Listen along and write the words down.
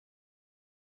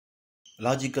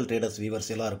Logical traders viewers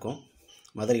எல்லாருக்கும்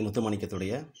மதுரை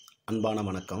முத்துமாணிக்கத்துடைய அன்பான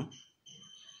வணக்கம்.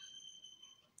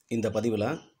 இந்த பதிவில்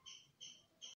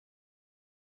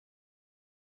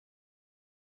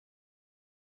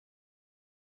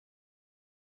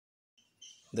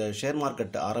இந்த ஷேர்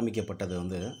மார்க்கெட் ஆரம்பிக்கப்பட்டது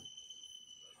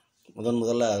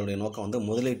முதல்ல அதனுடைய நோக்கம்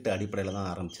முதலீட்டு அடிப்படையில்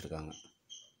தான் ஆரம்பிச்சிருக்காங்க.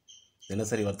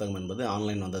 தினசரி வர்த்தகம் என்பது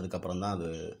ஆன்லைன் வந்ததுக்கப்புறம் தான் அது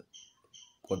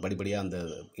படிப்படியாக அந்த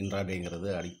இன்ட்ராடேங்கிறது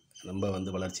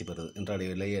ரொம்ப வளர்ச்சி பெறுது.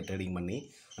 இன்ட்ராடேலேயே ட்ரேடிங் பண்ணி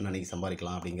அன்னைக்கு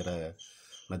சம்பாதிக்கலாம் அப்படிங்கிற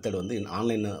மெத்தட்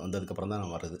ஆன்லைன் வந்ததுக்கப்புறம்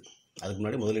தான் வருது. அதுக்கு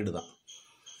முன்னாடி முதலீடு தான்,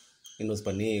 இன்வெஸ்ட்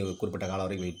பண்ணி குறிப்பிட்ட காலம்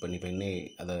வரைக்கும் வெயிட் பண்ணி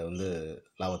அதை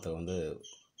லாபத்தை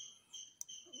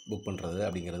புக் பண்ணுறது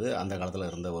அப்படிங்கிறது அந்த காலத்தில்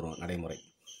இருந்த ஒரு நடைமுறை.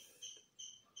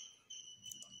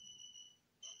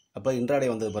 அப்போ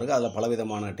இன்ட்ராடே வந்தது பிறகு அதில்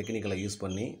பலவிதமான டெக்னிக்கலை யூஸ்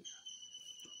பண்ணி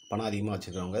பணம் அதிகமாக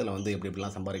வச்சுக்கிறவங்க இதில் எப்படி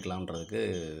எப்படிலாம் சம்பாதிக்கலாம்ன்றதுக்கு,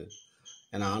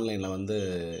 ஏன்னா ஆன்லைனில்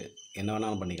என்ன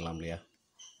வேணாலும் பண்ணிக்கலாம் இல்லையா.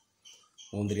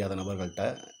 தெரியாத நபர்கள்ட்ட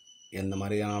எந்த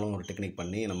மாதிரியானாலும் ஒரு டெக்னிக்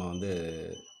பண்ணி நம்ம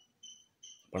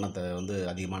பணத்தை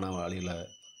அதிகமான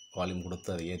வால்யூம்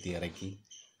கொடுத்து அதை ஏற்றி இறக்கி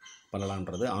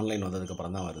பண்ணலான்றது ஆன்லைன்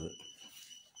வந்ததுக்கப்புறம் தான் வருது.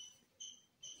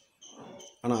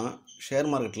 ஆனால் ஷேர்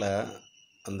மார்க்கெட்டில்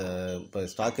அந்த இப்போ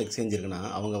ஸ்டாக் எக்ஸ்சேஞ்ச் இருக்குன்னா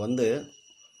அவங்க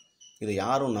இதை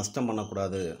யாரும் நஷ்டம்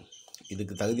பண்ணக்கூடாது,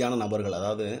 இதுக்கு தகுதியான நபர்கள்,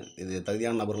 அதாவது இது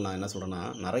தகுதியான நபர்கள் நான் என்ன சொல்கிறேன்னா,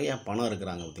 நிறையா பணம்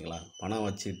இருக்கிறாங்க பார்த்திங்களா, பணம்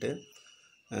வச்சுட்டு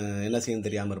என்ன செய்யணும்னு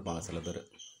தெரியாமல் இருப்பாங்க சில பேர்.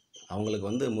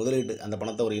 அவங்களுக்கு முதலீடு அந்த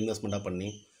பணத்தை ஒரு இன்வெஸ்ட்மெண்ட்டாக பண்ணி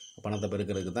பணத்தை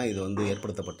பெருக்கிறதுக்கு தான் இது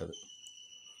ஏற்படுத்தப்பட்டது.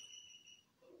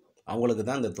 அவங்களுக்கு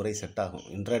தான் இந்த துறை செட் ஆகும்.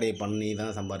 இன்ட்ராடே பண்ணி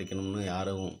தான் சம்பாதிக்கணும்னு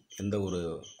யாரும் எந்த ஒரு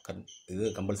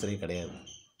கம்பல்சரி கிடையாது.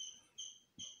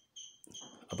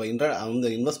 அப்போ அந்த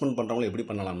இன்வெஸ்ட்மெண்ட் பண்ணுறவங்களும் எப்படி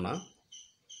பண்ணலாம்னா,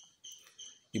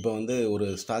 இப்போ ஒரு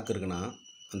ஸ்டாக் இருக்குன்னா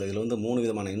அந்த இதில் 3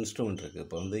 விதமான இன்ஸ்ட்ருமெண்ட் இருக்குது.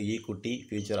 இப்போ ஈக்விட்டி,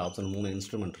 ஃபியூச்சர், ஆப்ஷன் 3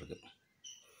 இன்ஸ்ட்ருமெண்ட் இருக்குது.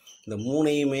 இந்த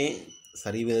 3ஐயுமே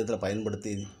சரி விதத்தில்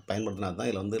பயன்படுத்தினா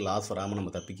தான் இதில் லாஸ் வராமல்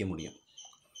நம்ம தப்பிக்க முடியும்.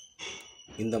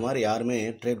 இந்த மாதிரி யாருமே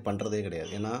ட்ரேட் பண்ணுறதே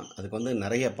கிடையாது. ஏன்னா அதுக்கு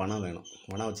நிறைய பணம் வேணும்.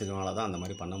 பணம் வச்சுருக்கனால தான் அந்த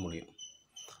மாதிரி பண்ண முடியும்.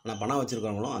 ஆனால் பணம்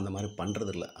வச்சுருக்கவங்களும் அந்த மாதிரி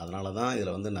பண்ணுறதில்ல. அதனால தான்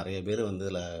இதில் நிறைய பேர்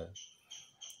இதில்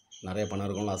நிறைய பணம்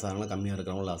இருக்கவங்களும் லாஸ் ஆகிறாங்க, கம்மியாக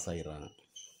இருக்கிறவங்களும் லாஸ் ஆகிடுறாங்க.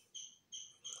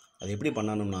 அது எப்படி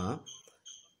பண்ணணும்னா,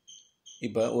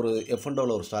 இப்போ ஒரு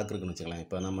எஃப்என்டோவில் ஒரு ஸ்டாக் இருக்குன்னு வச்சுக்கலாம்.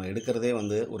 இப்போ நம்ம எடுக்கிறதே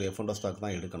ஒரு எஃப்என்டோ ஸ்டாக்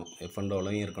தான் எடுக்கணும்.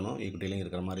 எஃப்என்டோலையும் இருக்கணும், ஈக்விட்டிலையும்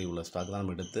இருக்கிற மாதிரி உள்ள ஸ்டாக் தான்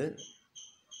நம்ம எடுத்து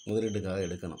முதலீட்டுக்காக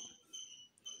எடுக்கணும்.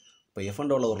 இப்போ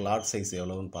எஃப்என்டோவில் ஒரு லாட் சைஸ்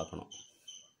எவ்வளோன்னு பார்க்கணும்.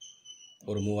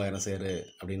 ஒரு 3000 ஷேரு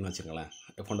அப்படின்னு வச்சுக்கங்களேன்.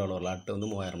 எஃப்என்டோவில் ஒரு லாட்டு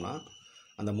 3000னா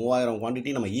அந்த 3000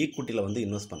 குவான்டிட்டி நம்ம ஈக்விட்டியில்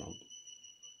இன்வெஸ்ட் பண்ணணும்.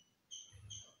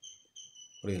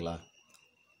 புரியுங்களா?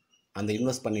 அந்த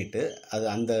இன்வெஸ்ட் பண்ணிவிட்டு அது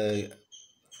அந்த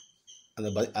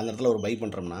இடத்துல ஒரு பை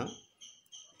பண்ணுறோம்னா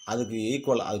அதுக்கு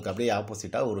ஈக்குவல், அதுக்கு அப்படியே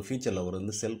ஆப்போசிட்டாக ஒரு ஃபியூச்சரில் ஒரு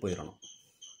செல் போயிடணும்.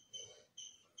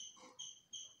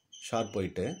 ஷார்ட்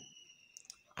போயிட்டு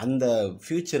அந்த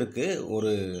ஃபியூச்சருக்கு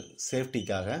ஒரு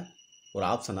சேஃப்டிக்காக ஒரு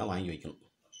ஆப்ஷனாக வாங்கி வைக்கணும்,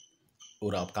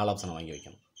 ஒரு கால் ஆப்ஷனை வாங்கி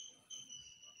வைக்கணும்.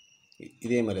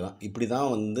 இதே மாதிரி தான், இப்படி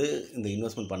தான் இந்த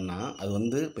இன்வெஸ்ட்மெண்ட் பண்ணால்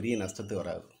அது பெரிய நஷ்டத்துக்கு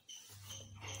வராது.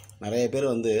 நிறைய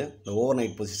பேர் இந்த ஓவர்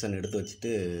நைட் பொசிஷன் எடுத்து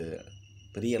வச்சுட்டு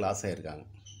பெரிய லாஸ் ஆகிருக்காங்க.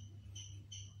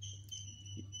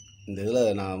 இந்த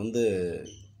இதில் நான்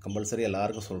கம்பல்சரி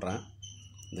எல்லாருக்கும் சொல்கிறேன்,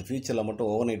 இந்த ஃபியூச்சரில் மட்டும்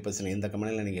ஓவர் நைட் பொசிஷன் எந்த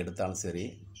கம்பெனியில் நீங்கள் எடுத்தாலும் சரி,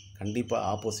 கண்டிப்பாக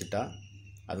ஆப்போசிட்டாக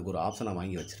அதுக்கு ஒரு ஆப்ஷனை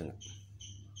வாங்கி வச்சுருங்க.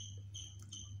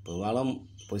 பெரும்பாலும்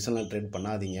பொசிஷனில் ட்ரேட்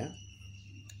பண்ணாதீங்க.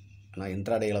 ஆனால்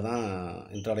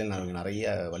இன்ட்ராடேயில் நமக்கு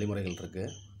நிறைய வழிமுறைகள்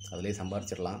இருக்குது, அதிலே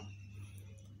சம்பாரிச்சிடலாம்.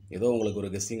 ஏதோ உங்களுக்கு ஒரு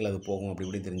கெஸ்டிங்கில் அது போகும் அப்படி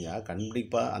இப்படி தெரிஞ்சால்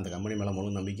கண்டிப்பாக அந்த கம்பெனி மேலே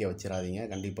முழு நம்பிக்கையை வச்சிடாதீங்க.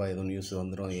 கண்டிப்பாக ஏதோ நியூஸ்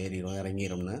வந்துடும், ஏறிடும்,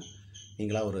 இறங்கிடும்னு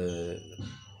நீங்களாக ஒரு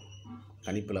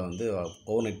கணிப்பில்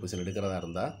ஓவர் நைட் பொசிஷன் எடுக்கிறதா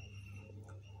இருந்தால்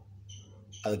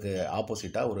அதுக்கு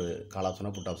ஆப்போசிட்டாக ஒரு கால்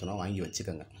ஆப்ஷனாக புட் ஆப்ஷனாக வாங்கி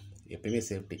வச்சுக்கோங்க. எப்பயுமே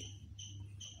சேஃப்டி.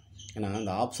 ஏன்னா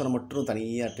அந்த ஆப்ஷனை மட்டும்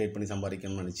தனியாக ட்ரேட் பண்ணி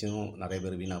சம்பாதிக்கணும்னு நினச்சும் நிறைய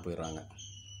பேர் வீணாக போயிடுறாங்க.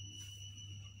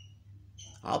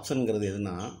 ஆப்ஷனுங்கிறது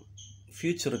எதுனா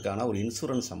ஃப்யூச்சருக்கான ஒரு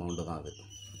இன்சூரன்ஸ் அமௌண்ட்டு தான். அது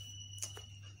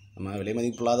நம்ம விலை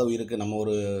மதிப்பில்லாத உயிருக்கு நம்ம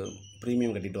ஒரு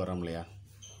ப்ரீமியம் கட்டிட்டு வரோம் இல்லையா.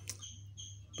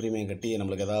 ப்ரீமியம் கட்டி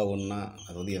நம்மளுக்கு எதாவது ஒன்றா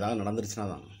அது எதாவது நடந்துருச்சுன்னா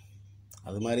தான்,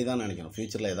 அது மாதிரி தான் நினைக்கணும்.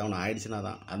 ஃப்யூச்சரில் எதாவது ஒன்று ஆயிடுச்சுன்னா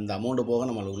தான் அந்த அமௌண்ட்டு போக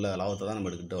நம்மளுக்கு உள்ள லாபத்தை தான் நம்ம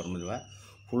எடுத்துகிட்டு வர முடியும்.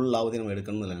 ஃபுல் லாபத்தையும் நம்ம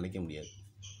எடுக்கணும்னு இல்லை நினைக்க முடியாது.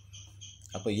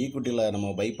 அப்போ ஈக்விட்டியில் நம்ம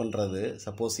பை பண்ணுறது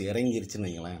சப்போஸ் இறங்கிருச்சுன்னு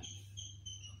வைங்களேன்,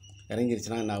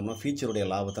 இறங்கிருச்சுன்னா என்ன ஆகும்னா ஃப்யூச்சருடைய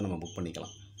லாபத்தை நம்ம புக்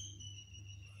பண்ணிக்கலாம்.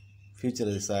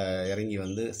 ஃப்யூச்சர் இறங்கி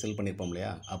செல் பண்ணியிருப்போம்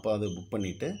இல்லையா, அப்போ அது புக்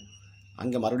பண்ணிவிட்டு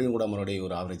அங்கே மறுபடியும்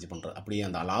ஒரு ஆவரேஜ் பண்ணுறோம். அப்படியே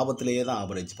அந்த லாபத்திலேயே தான்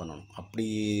ஆவரேஜ் பண்ணணும். அப்படி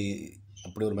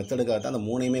ஒரு மெத்தடுக்காக தான் அந்த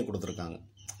 3ஐயுமே கொடுத்துருக்காங்க.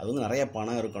 அது நிறைய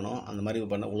பணம் இருக்கணும். அந்த மாதிரி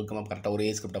பண்ண ஒழுக்கமாக கரெக்டாக ஒரு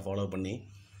ஏஜ் ஸ்கிரிப்டை ஃபாலோ பண்ணி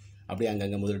அப்படியே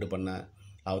அங்கங்கே முதலீடு பண்ண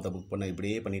லாபத்தை புக் பண்ண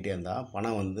இப்படியே பண்ணிகிட்டே இருந்தால்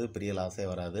பணம் வந்து பெரிய லாஸே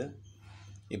வராது.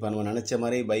 இப்போ நம்ம நினச்ச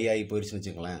மாதிரி பை ஆகி போயிடுச்சுன்னு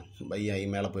வச்சுக்கோங்களேன், பை ஆகி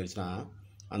மேலே போயிடுச்சுன்னா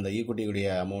அந்த ஈக்குட்டியுடைய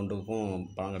அமௌண்ட்டுக்கும்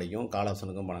பணம் கிடைக்கும், கால்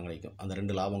ஆப்ஷனுக்கும் பணம் கிடைக்கும், அந்த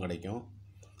 2 லாபம் கிடைக்கும்.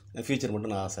 ஃபியூச்சர்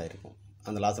மட்டும் லாஸ் ஆகிருக்கும்.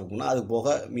 அந்த லாஸ் புக்னா அதுக்கு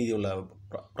போக மீதி உள்ள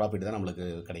ப்ராஃபிட் தான் நம்மளுக்கு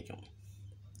கிடைக்கும்.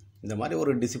 இந்த மாதிரி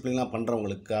ஒரு டிசிப்ளினாக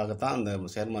பண்ணுறவங்களுக்காகத்தான் அந்த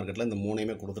ஷேர் மார்க்கெட்டில் இந்த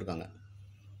 3மே கொடுத்துருக்காங்க.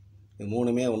 இது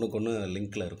 3மே ஒன்றுக்கு ஒன்று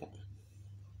லிங்க்கில் இருக்கும்.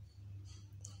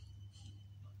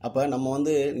 அப்போ நம்ம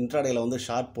வந்து இன்ட்ராடேயில் வந்து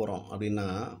ஷார்ட் போகிறோம் அப்படின்னா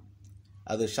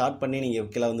அது ஷார்ட் பண்ணி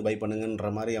நீங்கள் கீழே வந்து பை பண்ணுங்கன்ற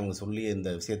மாதிரி அவங்க சொல்லி இந்த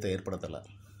விஷயத்தை ஏற்படுத்தலை.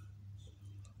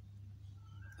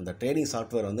 அந்த ட்ரேடிங்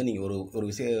சாஃப்ட்வேர் வந்து நீங்கள் ஒரு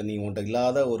விஷயம் நீங்கள் உங்கள்கிட்ட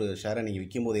இல்லாத ஒரு ஷேரை நீங்கள்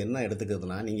விற்கும்போது என்ன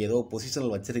எடுத்துக்கிறதுனா, நீங்கள் ஏதோ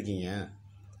பொசிஷனில் வச்சுருக்கீங்க,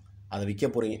 அதை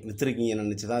விற்றுருக்கீங்கன்னு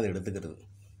நினச்சி தான் அதை எடுத்துக்கிறது.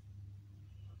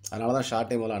 அதனால தான் ஷார்ட்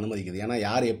டைம் அனுமதிக்குது. ஏன்னா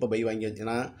யார் எப்போ பை வாங்கி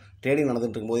ஏன்னா ட்ரேடிங்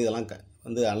நடந்துகிட்டு இருக்கும்போது இதெல்லாம்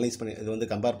வந்து அனலைஸ் பண்ணி இது வந்து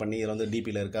கம்பேர் பண்ணி இதில் வந்து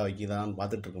டிபியில் இருக்கா வைக்கிதான்னு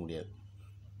பார்த்துட்டு இருக்க முடியாது.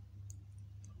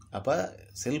 அப்போ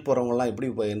செல் போகிறவங்களாம் எப்படி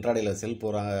இப்போ இன்ட்ராடேயில் செல்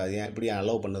போகிறாங்க, அது ஏன் இப்படி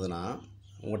அலோவ் பண்ணுதுன்னா,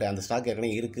 உங்கள்கிட்ட அந்த ஸ்டாக்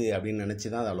ஏற்கனவே இருக்குது அப்படின்னு நினச்சி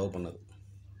தான் அதை அலோவ் பண்ணுது.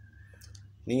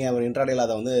 நீங்கள் ஒரு இன்ட்ராடேயில்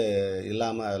அதை வந்து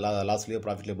இல்லாமல் லாஸ்ட்லேயோ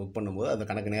ப்ராஃபிட்லேயோ புக் பண்ணும்போது அந்த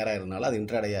கணக்கு நேராக இருந்தாலும் அது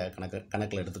இன்ட்ராடே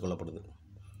கணக்கில் எடுத்துக்கொள்ளப்படுது.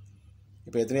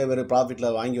 இப்போ எத்தனையோ பேர்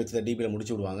ப்ராஃபிட்டில் வாங்கி வச்சதை டிபியில்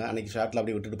முடிச்சு விடுவாங்க, அன்றைக்கி ஷார்ட்டில்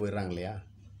அப்படியே விட்டுட்டு போயிடுறாங்க இல்லையா.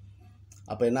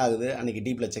 அப்போ என்ன ஆகுது, அன்றைக்கி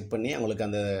டிபியில் செக் பண்ணி அவங்களுக்கு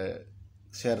அந்த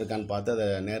ஷேர் இருக்கான்னு பார்த்து அதை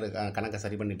கணக்கை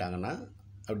சரி பண்ணிட்டாங்கன்னா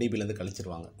டிபியிலேருந்து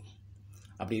கழிச்சிருவாங்க.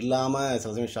 அப்படி இல்லாமல்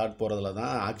சில சமயம் ஷார்ட் போகிறதுல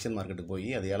தான் ஆக்ஷன் மார்க்கெட்டுக்கு போய்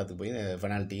அது ஏலத்துக்கு போய்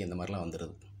பெனால்ட்டி இந்த மாதிரிலாம்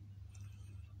வந்துடுது.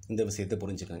 இந்த விஷயத்தை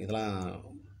புரிஞ்சுக்கோங்க. இதெல்லாம்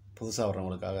புதுசாக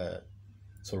வர்றவங்களுக்காக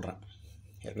சொல்கிறேன்.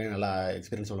 ஏற்கனவே நல்லா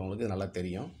எக்ஸ்பீரியன்ஸ் உள்ளவங்களுக்கு இது நல்லா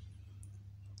தெரியும்.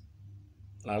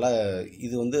 அதனால்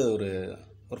இது வந்து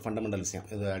ஒரு ஃபண்டமெண்டல் விஷயம்.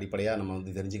 இது அடிப்படையாக நம்ம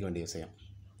வந்து தெரிஞ்சிக்க வேண்டிய விஷயம்.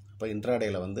 இப்போ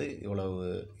இன்ட்ராடேயில் வந்து இவ்வளவு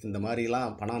இந்த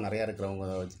மாதிரிலாம் பணம் நிறையா இருக்கிறவங்க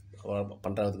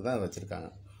பண்ணுறதுக்கு தான் வச்சுருக்காங்க.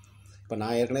 இப்போ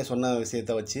நான் ஏற்கனவே சொன்ன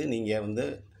விஷயத்தை வச்சு நீங்கள் வந்து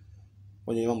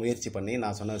கொஞ்சமாக முயற்சி பண்ணி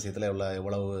நான் சொன்ன விஷயத்தில்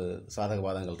எவ்வளவு சாதக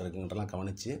பாதங்கள் இருக்குன்றலாம்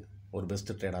கவனித்து ஒரு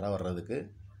பெஸ்ட்டு ட்ரேடராக வர்றதுக்கு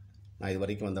நான் இது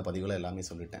வரைக்கும் வந்த பதிவில் எல்லாமே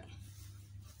சொல்லிட்டேன்.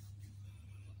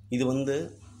 இது வந்து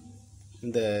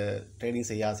இந்த ட்ரேடிங்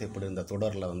செய்ய ஆசைப்படும் இந்த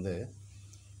தொடரில் வந்து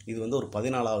இது வந்து ஒரு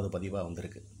 14வது பதிவாக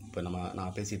வந்திருக்கு. இப்போ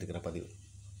நான் பேசிகிட்டு இருக்கிற பதிவு.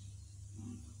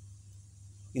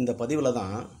 இந்த பதிவில்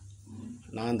தான்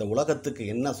நான் இந்த உலகத்துக்கு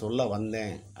என்ன சொல்ல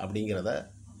வந்தேன் அப்படிங்கிறத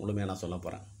முழுமையாக நான் சொல்ல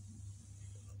போகிறேன்.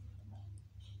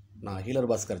 நான் ஹீலர்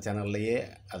பாஸ்கர் சேனல்லையே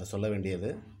அதை சொல்ல வேண்டியது,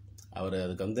 அவர்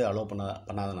அதுக்கு வந்து அலோவ்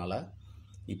பண்ணாதனால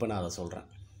இப்போ நான் அதை சொல்கிறேன்.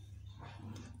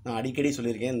 நான் அடிக்கடி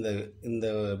சொல்லியிருக்கேன், இந்த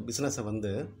பிஸ்னஸை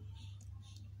வந்து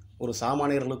ஒரு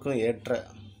சாமானியர்களுக்கும் ஏற்ற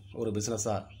ஒரு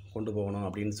பிஸ்னஸாக கொண்டு போகணும்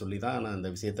அப்படின்னு சொல்லி தான் நான் இந்த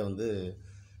விஷயத்தை வந்து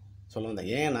சொல்ல வந்தேன்.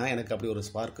 ஏன்னா எனக்கு அப்படி ஒரு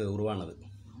ஸ்பார்க்கு உருவானது.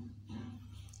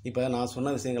 இப்போ நான்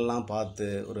சொன்ன விஷயங்கள்லாம் பார்த்து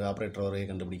ஒரு ஆப்ரேட்டர் வரையை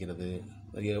கண்டுபிடிக்கிறது,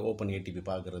 ஓப்பன் ஏடிபி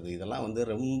பார்க்குறது, இதெல்லாம் வந்து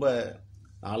ரொம்ப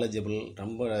நாலேஜபிள்,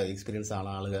 ரொம்ப எக்ஸ்பீரியன்ஸ்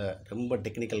ஆன ஆளுங்க, ரொம்ப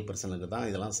டெக்னிக்கல் பர்சனுக்கு தான்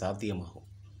இதெல்லாம் சாத்தியமாகும்.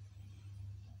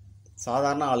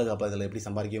 சாதாரண ஆளுங்க அப்போ இதில் எப்படி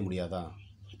சம்பாதிக்கவே முடியாதா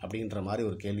அப்படின்ற மாதிரி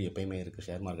ஒரு கேள்வி எப்பயுமே இருக்குது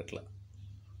ஷேர் மார்க்கெட்டில்.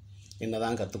 என்ன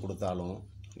தான் கற்றுக் கொடுத்தாலும்,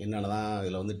 என்னென்ன தான்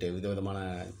இதில் வந்து விதவிதமான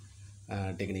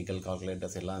டெக்னிக்கல்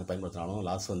கால்குலேட்டர்ஸ் எல்லாம் பயன்படுத்தினாலும்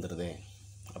லாஸ் வந்துடுதே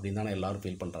அப்படின்னு தானே எல்லோரும்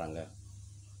ஃபீல் பண்ணுறாங்க.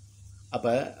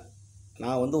 அப்போ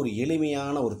நான் வந்து ஒரு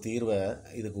எளிமையான ஒரு தீர்வை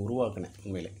இதுக்கு உருவாக்கினேன்.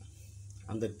 உண்மையிலே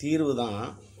அந்த தீர்வு தான்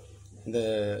இந்த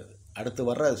அடுத்து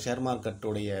வர்ற ஷேர்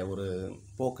மார்க்கெட்டுடைய ஒரு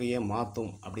போக்கையே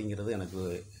மாற்றும் அப்படிங்கிறது எனக்கு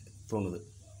தோணுது.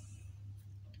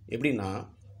 எப்படின்னா,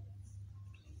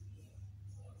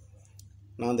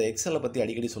 நான் அந்த எக்ஸலை பற்றி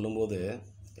அடிக்கடி சொல்லும்போது,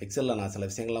 எக்ஸலில் நான் சில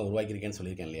விஷயங்கள்லாம் உருவாக்கியிருக்கேன்னு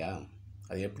சொல்லியிருக்கேன் இல்லையா.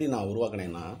 அது எப்படி நான்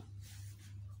உருவாக்கினேன்னா,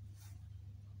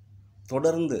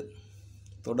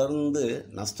 தொடர்ந்து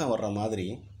நஷ்டம் வர்ற மாதிரி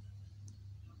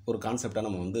ஒரு கான்செப்டை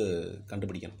நம்ம வந்து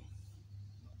கண்டுபிடிக்கணும்.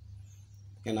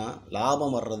 ஏன்னா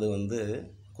லாபம் வர்றது வந்து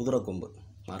குதிரை கொம்பு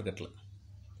மார்க்கெட்டில்.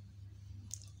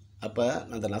 அப்போ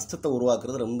அந்த நஷ்டத்தை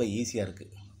உருவாக்குறது ரொம்ப ஈஸியாக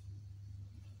இருக்குது.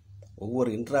 ஒவ்வொரு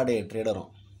இன்ட்ராடே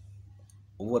ட்ரேடரும்,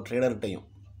 ஒவ்வொரு ட்ரேடர்கிட்டையும்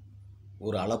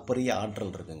ஒரு அளப்பரிய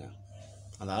ஆற்றல் இருக்குங்க.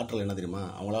 அந்த ஆற்றல் என்ன தெரியுமா,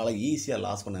 அவங்களால ஈஸியாக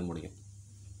லாஸ் பண்ண முடியும்.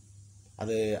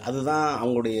 அதுதான்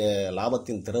அவங்களுடைய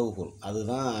லாபத்தின் திறவுகோல்.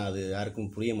 அதுதான் அது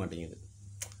யாருக்கும் புரிய மாட்டேங்குது.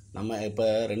 நம்ம இப்போ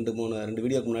 2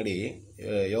 வீடியோக்கு முன்னாடி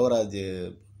யோகராஜ்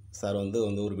சார் வந்து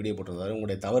ஒரு வீடியோ போட்டிருந்தாரு.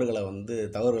 உங்களுடைய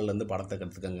தவறுகள்லேருந்து படத்தை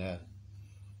கற்றுக்கங்க,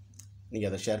 நீங்கள்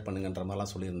அதை ஷேர் பண்ணுங்கன்ற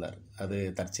மாதிரிலாம் சொல்லியிருந்தார். அது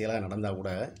தற்செயலாக நடந்தால்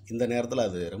கூட இந்த நேரத்தில்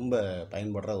அது ரொம்ப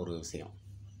பயன்படுற ஒரு விஷயம்.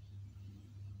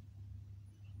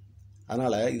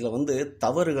 அதனால் இதில் வந்து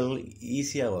தவறுகள்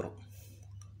ஈஸியாக வரும்.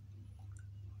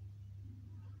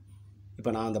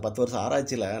 இப்போ நான் அந்த 10 வருஷம்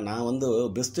ஆராய்ச்சியில் நான் வந்து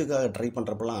பெஸ்ட்டுக்காக ட்ரை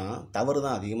பண்ணுறப்பெல்லாம் தவறு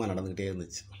தான் அதிகமாக நடந்துக்கிட்டே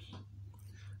இருந்துச்சு.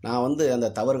 நான் வந்து அந்த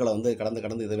தவறுகளை வந்து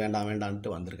கடந்து இது வேண்டான்ட்டு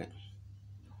வந்திருக்கேன்.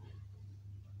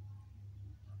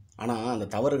 ஆனால் அந்த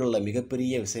தவறுகளில்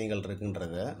மிகப்பெரிய விஷயங்கள்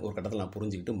இருக்குன்றத ஒரு கட்டத்தில் நான்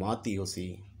புரிஞ்சுக்கிட்டு மாற்றி யோசி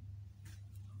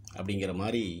அப்படிங்கிற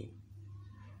மாதிரி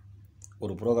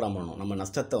ஒரு ப்ரோக்ராம் பண்ணணும். நம்ம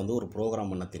நஷ்டத்தை வந்து ஒரு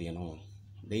ப்ரோக்ராம் பண்ண தெரியணும்.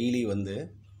 டெய்லி வந்து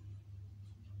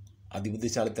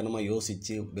புத்திசாலித்தனமாக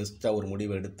யோசித்து பெஸ்ட்டாக ஒரு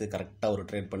முடிவை எடுத்து கரெக்டாக ஒரு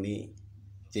ட்ரேட் பண்ணி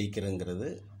ஜெயிக்கிறதுங்கிறது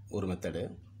ஒரு மெத்தடு.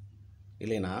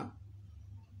 இல்லைன்னா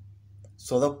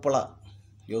சொதப்பலாக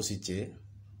யோசித்து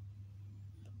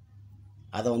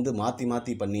அதை வந்து மாற்றி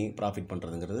மாற்றி பண்ணி ப்ராஃபிட்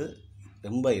பண்ணுறதுங்கிறது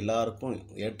ரொம்ப எல்லாருக்கும்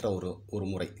ஏற்ற ஒரு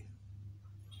முறை.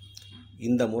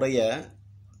 இந்த முறையை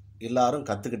எல்லாரும்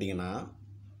கற்றுக்கிட்டிங்கன்னா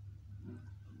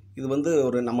இது வந்து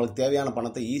ஒரு நம்மளுக்கு தேவையான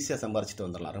பணத்தை ஈஸியாக சம்பாரிச்சிட்டு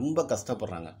வந்துடலாம். ரொம்ப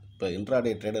கஷ்டப்படுறாங்க இப்போ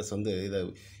இன்ட்ராடே ட்ரேடர்ஸ் வந்து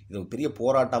இதை பெரிய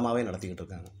போராட்டமாகவே நடத்திக்கிட்டு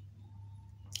இருக்காங்க.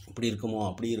 இப்படி இருக்குமோ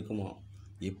அப்படி இருக்குமோ,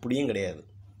 எப்படியும் கிடையாது.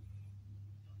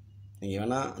 நீங்கள்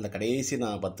வேணால் அந்த கடைசி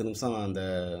நான் 10 நிமிஷம் அந்த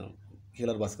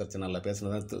ஹீலர் பாஸ்கர் சேனலில்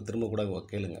பேசுனதை திரும்ப கூட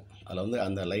கேளுங்க. அதில் வந்து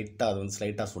அந்த லைட்டாக அது வந்து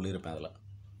ஸ்லைட்டாக சொல்லியிருப்பேன். அதில்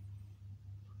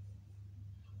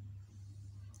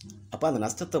அப்போ அந்த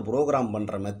நஷ்டத்தை ப்ரோக்ராம்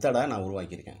பண்ணுற மெத்தடை நான்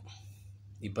உருவாக்கியிருக்கேன்.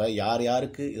 இப்போ யார்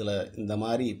யாருக்கு இதில் இந்த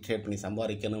மாதிரி ட்ரேட் பண்ணி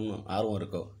சம்பாதிக்கணும்னு ஆர்வம்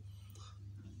இருக்கோ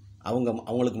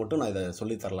அவங்களுக்கு மட்டும் நான் இதை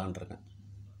சொல்லித்தரலான் இருக்கேன்.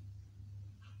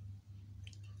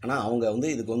 ஆனால் அவங்க வந்து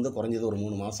இதுக்கு வந்து குறைஞ்சது ஒரு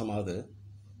 3 மாதமாவது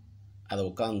அதை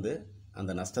உட்காந்து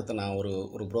அந்த நஷ்டத்தை நான்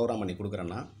ஒரு ப்ரோக்ராம் பண்ணி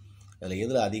கொடுக்குறேன்னா அதில்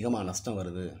எதில் அதிகமாக நஷ்டம்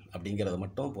வருது அப்படிங்கிறத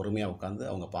மட்டும் பொறுமையாக உட்காந்து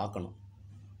அவங்க பார்க்கணும்.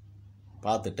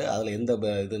 பார்த்துட்டு அதில் எந்த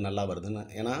இது நல்லா வருதுன்னு,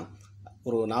 ஏன்னா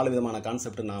ஒரு 4 விதமான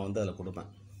கான்செப்ட் நான் வந்து அதில்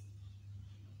கொடுப்பேன்.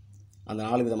 அந்த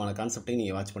 4 விதமான கான்செப்டையும்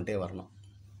நீங்கள் வாட்ச் பண்ணிட்டே வரணும்.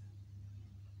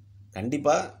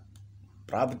 கண்டிப்பாக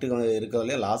ப்ராஃபிட்டுக்கு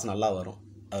இருக்கிறதுலே லாஸ் நல்லா வரும்.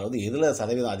 அதாவது எதில்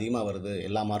சதவீதம் அதிகமாக வருது,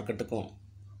 எல்லா மார்க்கெட்டுக்கும்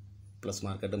plus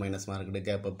market minus market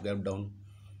gap up gap down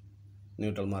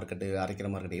neutral market அரைக்கிற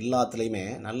மார்க்கெட்டு எல்லாத்துலேயுமே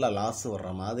நல்ல லாஸ்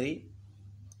வர்ற மாதிரி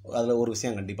அதில் ஒரு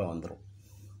விஷயம் கண்டிப்பாக வந்துடும்.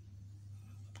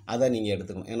 அதை நீங்கள்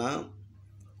எடுத்துக்கணும். ஏன்னா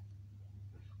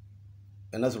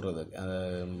என்ன சொல்கிறது,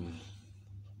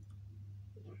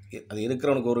 அது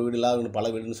இருக்கிறவனுக்கு ஒரு வீடு இல்லாதவனுக்கு பல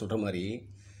வீடுன்னு சொல்கிற மாதிரி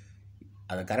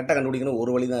அதை கரெக்டாக கண்டுபிடிக்கணும்.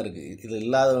 ஒரு வழி தான் இருக்குது. இது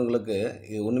இல்லாதவங்களுக்கு,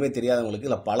 இது ஒன்றுமே தெரியாதவங்களுக்கு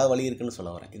இதில் பல வழி இருக்குதுன்னு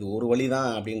சொல்ல வரேன். இது ஒரு வழி தான்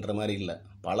அப்படின்ற மாதிரி இல்லை,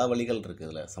 பல வழிகள் இருக்குது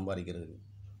இதில் சம்பாதிக்கிறதுக்கு.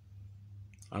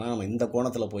 ஆனால் நம்ம இந்த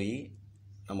கோணத்தில் போய்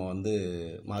நம்ம வந்து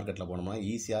மார்க்கெட்டில் போனோம்னா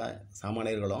ஈஸியாக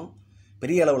சாமானியர்களும்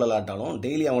பெரிய அளவில் இல்லாட்டாலும்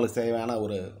டெய்லி அவங்களுக்கு தேவையான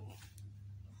ஒரு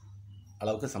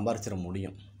அளவுக்கு சம்பாரிச்சிட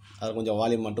முடியும். அதை கொஞ்சம்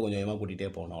வால்யூம் மட்டும் கொஞ்சம் கொஞ்சமாக கூட்டிகிட்டே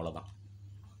போகணும், அவ்வளோதான்.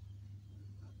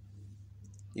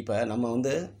 இப்போ நம்ம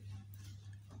வந்து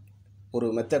ஒரு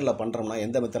மெத்தடில் பண்ணுறோம்னா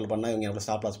எந்த மெத்தடில் பண்ணால் இவங்க எவ்வளோ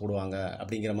ஸ்டாப் லாஸ் போடுவாங்க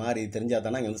அப்படிங்கிற மாதிரி தெரிஞ்சால்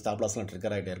தானே இங்கே வந்து ஸ்டாப் லாஸ்லாம்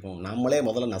ட்ரிக்கர் ஆகிட்டே இருக்கும். நம்மளே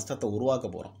முதல்ல நஷ்டத்தை உருவாக்க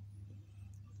போகிறோம்.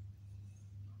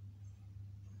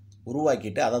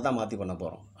 உருவாக்கிட்டு அதை தான் மாற்றி பண்ண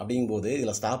போகிறோம். அப்படிங்கும்போது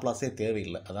இதில் ஸ்டாப் லாஸே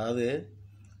தேவையில்லை. அதாவது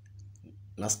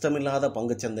நஷ்டமில்லாத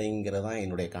பங்குச்சந்தைங்கிறது தான்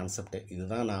என்னுடைய கான்செப்டு.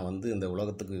 இதுதான் நான் வந்து இந்த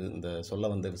உலகத்துக்கு இந்த சொல்ல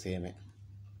வந்த விஷயமே.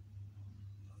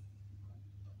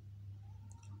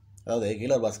 அதாவது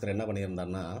ஹீலர் பாஸ்கர் என்ன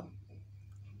பண்ணியிருந்தாருன்னா,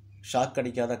 ஷாக்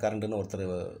அடிக்காத கரண்ட்டுன்னு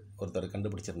ஒருத்தர்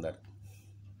கண்டுபிடிச்சிருந்தார்.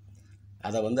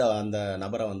 அதை வந்து அந்த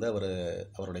நபரை வந்து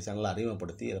அவருடைய சேனலில்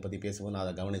அறிமுகப்படுத்தி இதை பற்றி பேசும்போது நான்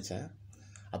அதை கவனித்தேன்.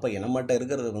 அப்போ நம்மகிட்ட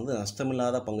இருக்கிறது வந்து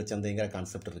நஷ்டமில்லாத பங்குச்சந்தைங்கிற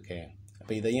கான்செப்ட் இருக்கே,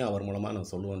 அப்போ இதையும் அவர் மூலமாக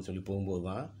நான் சொல்லுவேன்னு சொல்லி போகும்போது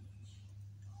தான்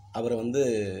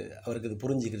அவருக்கு இது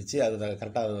புரிஞ்சிக்கிடுச்சு. அது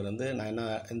கரெக்டாக அவர் வந்து நான்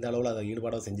எந்த அளவில் அதை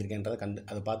ஈடுபாடாக செஞ்சுருக்கேன்றதை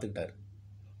அதை பார்த்துக்கிட்டார்.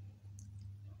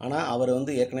 ஆனால் அவர்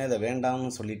வந்து ஏற்கனவே அதை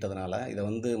வேண்டாம்னு சொல்லிட்டதுனால இதை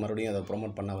வந்து மறுபடியும் அதை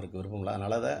ப்ரொமோட் பண்ண அவருக்கு விருப்பம் இல்லை.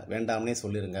 அதனால் அதை வேண்டாம்னே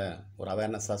சொல்லிடுங்க, ஒரு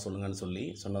அவேர்னஸாக சொல்லுங்கன்னு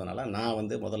சொன்னதுனால நான்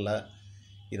வந்து முதல்ல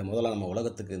நம்ம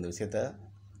உலகத்துக்கு இந்த விஷயத்த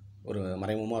ஒரு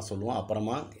மறைமுகமாக சொல்லுவோம்.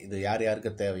 அப்புறமா இது யார்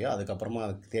யாருக்கு தேவையோ அதுக்கப்புறமா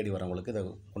அதுக்கு தேடி வரவங்களுக்கு இதை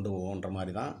கொண்டு போவோன்ற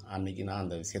மாதிரி தான் அன்றைக்கி நான்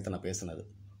அந்த விஷயத்தை நான் பேசினது.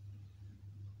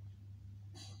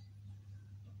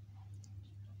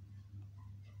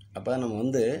 அப்போ நம்ம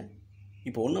வந்து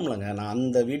இப்போ ஒன்றும் இல்லைங்க, நான்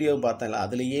அந்த வீடியோ பார்த்தேன்ல,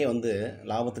 அதுலேயே வந்து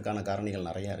லாபத்துக்கான காரணிகள்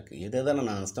நிறையா இருக்குது. எதை நான்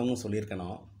நஷ்டம்னு சொல்லியிருக்கேனோ,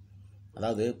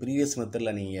 அதாவது ப்ரீவியஸ்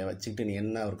மெத்தடில் நீங்கள் வச்சுக்கிட்டு நீ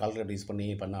என்ன ஒரு கால்குலேட்டர் யூஸ் பண்ணி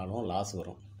பண்ணாலும் லாஸ்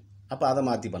வரும். அப்போ அதை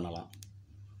மாற்றி பண்ணலாம்.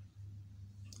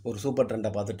 ஒரு சூப்பர் ட்ரெண்டை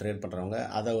பார்த்து ட்ரேட் பண்ணுறவங்க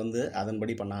அதை வந்து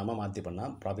அதன்படி பண்ணாமல் மாற்றி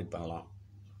பண்ணால் ப்ராஃபிட் பண்ணலாம்.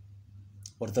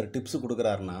 ஒருத்தர் டிப்ஸு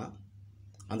கொடுக்குறாருன்னா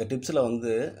அந்த டிப்ஸில்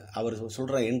வந்து அவர்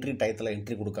சொல்கிற என்ட்ரி டயத்தில்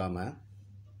என்ட்ரி கொடுக்காம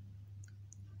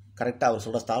கரெக்டாக அவர்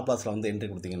சொல்கிற ஸ்டாப் லாஸில் வந்து என்ட்ரி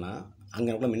கொடுத்தீங்கன்னா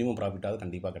அங்கே கூட மினிமம் ப்ராஃபிட்டாவது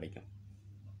கண்டிப்பாக கிடைக்கும்.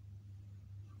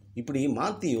 இப்படி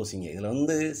மாற்றி யோசிங்க. இதில்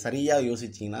வந்து சரியாக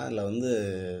யோசிச்சிங்கன்னா இதில் வந்து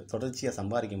தொடர்ச்சியாக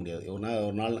சம்பாதிக்க முடியாது.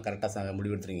 ஒரு நாள் கரெக்டாக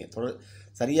முடிவெடுத்துறீங்க.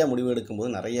 சரியாக முடிவு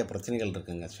எடுக்கும்போது நிறைய பிரச்சனைகள்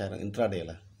இருக்குங்க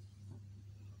இன்ட்ராடேயில்.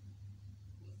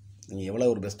 நீங்கள் எவ்வளோ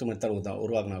ஒரு பெஸ்ட்டு மெத்தட்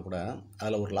உருவாக்கினா கூட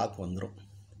அதில் ஒரு லாக் வந்துடும்.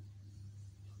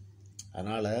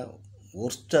 அதனால்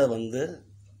ஒர்ஸ்ட்டை வந்து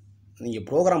நீங்கள்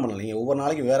ப்ரோக்ராம் பண்ணலாம். நீங்கள் ஒவ்வொரு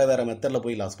நாளைக்கு வேறு மெத்தடில்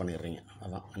போய் லாஸ் பண்ணிடுறீங்க.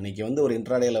 அதான் அன்றைக்கி வந்து ஒரு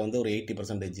இன்ட்ராடேயில் வந்து ஒரு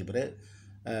 80% பேர்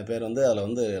பேர் வந்து அதில்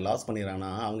வந்து லாஸ்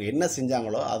பண்ணிடுறாங்கன்னா அவங்க என்ன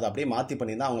செஞ்சாங்களோ அதை அப்படியே மாற்றி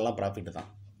பண்ணியிருந்தால் அவங்களாம் ப்ராஃபிட்டு தான்.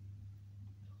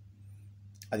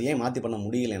 அது ஏன் மாற்றி பண்ண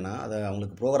முடியலைன்னா அதை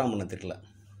அவங்களுக்கு ப்ரோக்ராம் பண்ண தெரியல.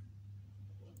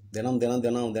 தினம்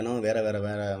வேறு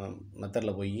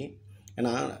மெத்தடில் போய்,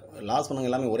 ஏன்னா லாஸ் பண்ணவங்க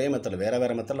எல்லாமே ஒரே மெத்தடில்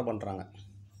வேறு மெத்தடில் பண்ணுறாங்க.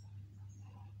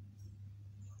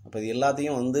 அப்போ இது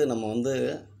எல்லாத்தையும் வந்து நம்ம வந்து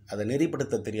அதை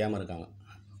நெறிப்படுத்த தெரியாமல் இருக்காங்க.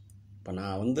 இப்போ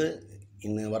நான் வந்து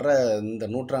இன்னும் வர்ற இந்த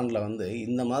நூற்றாண்டில் வந்து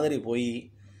இந்த மாதிரி போய்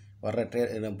வர்ற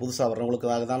புதுசாக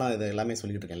வர்றவங்களுக்காக தான் நான் இதை எல்லாமே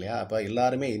சொல்லிக்கிட்டு இருக்கேன் இல்லையா. அப்போ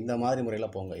எல்லாருமே இந்த மாதிரி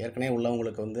முறையில் போங்க. ஏற்கனவே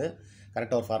உள்ளவங்களுக்கு வந்து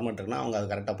கரெக்டாக ஒரு ஃபார்மேட் இருக்குன்னா அவங்க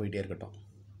அது கரெக்டாக போயிட்டே இருக்கட்டும்.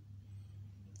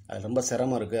 அது ரொம்ப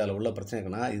சிரமம் இருக்குது, அதில் உள்ள பிரச்சனை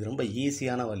இருக்குன்னா இது ரொம்ப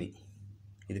ஈஸியான வழி.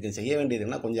 இதுக்கு செய்ய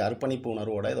வேண்டியதுன்னா கொஞ்சம் அர்ப்பணிப்பு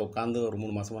உணர்வோடு இதை உட்காந்து ஒரு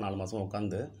 3 மாதமோ 4 மாதமோ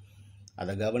உட்காந்து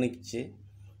அதை கவனித்து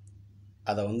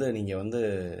அதை வந்து நீங்கள் வந்து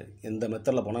எந்த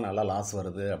மெத்தடில் போனால் நல்லா லாஸ்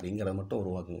வருது அப்படிங்கிறத மட்டும்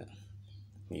உருவாக்குங்க.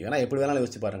 நீங்கள் வேணால் எப்படி வேணாலும்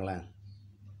யோசிச்சு பாருங்களேன்.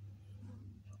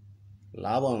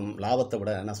 லாபத்தை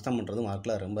விட நஷ்டம் பண்ணுறது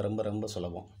மார்க்கில் ரொம்ப ரொம்ப ரொம்ப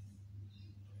சுலபம்.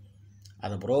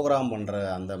 அதை ப்ரோக்ராம் பண்ணுற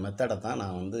அந்த மெத்தடை தான்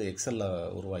நான் வந்து எக்ஸலில்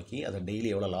உருவாக்கி அதை டெய்லி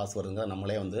எவ்வளோ லாஸ் வருதுங்க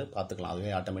நம்மளே வந்து பார்த்துக்கலாம்.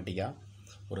 அதுவே ஆட்டோமேட்டிக்காக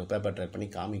ஒரு பேப்பர் ட்ரேட் பண்ணி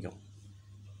காமிக்கும்.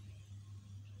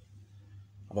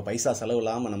 அப்போ பைசா செலவு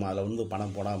இல்லாமல் நம்ம அதில் வந்து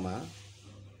பணம் போடாமல்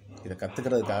இதை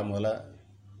கற்றுக்கிறதுக்காக முதல்ல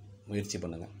முயற்சி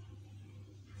பண்ணுங்கள்.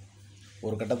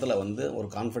 ஒரு கட்டத்தில் வந்து ஒரு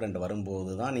கான்ஃபிடென்ட்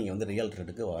வரும்போது தான் நீங்கள் வந்து ரியல்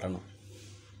ட்ரேட்டுக்கு வரணும்.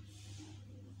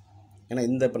 ஏன்னா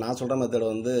இப்போ நான் சொல்கிற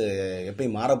மெத்தட் வந்து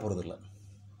எப்பயும் மாற போகிறது இல்லை.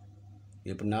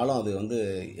 எப்படினாலும் அது வந்து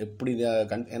எப்படி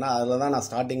ஏன்னா அதில் தான் நான்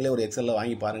ஸ்டார்டிங்லேயே ஒரு எக்ஸலில்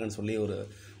வாங்கி பாருங்கன்னு சொல்லி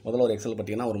முதல்ல ஒரு எக்ஸல்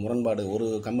பார்த்தீங்கன்னா ஒரு முரண்பாடு, ஒரு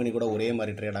கம்பெனி கூட ஒரே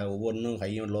மாதிரி ட்ரேட் ஆகும், ஒவ்வொன்றும்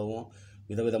ஹையும் லோவும்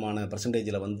விதவிதமான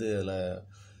பர்சன்டேஜில் வந்து அதில்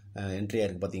என்ட்ரியாக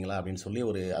இருக்குது பார்த்தீங்களா அப்படின்னு சொல்லி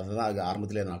அதை தான்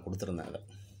ஆரம்பத்திலே நான் கொடுத்துருந்தேன். அதை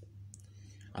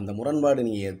அந்த முரண்பாடு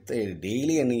நீங்கள்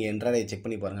டெய்லி நீங்கள் என்ட்ராடை செக்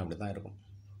பண்ணி பாருங்கள், அப்படி தான் இருக்கும்.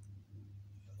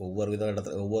 ஒவ்வொரு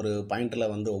இடத்துல ஒவ்வொரு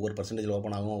பாயிண்ட்டில் வந்து ஒவ்வொரு பர்சன்டேஜில்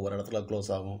ஓப்பன் ஆகும், ஒவ்வொரு இடத்துல க்ளோஸ்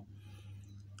ஆகும்.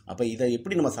 அப்போ இதை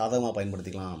எப்படி நம்ம சாதகமாக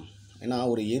பயன்படுத்திக்கலாம்? ஏன்னா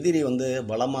ஒரு எதிரி வந்து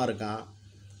பலமாக இருக்கான்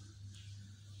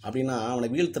அப்படின்னா அவனை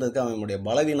வீழ்த்துறதுக்கு அவனுடைய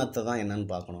பலவீனத்தை தான் என்னன்னு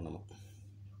பார்க்கணும். நம்ம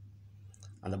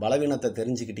அந்த பலவீனத்தை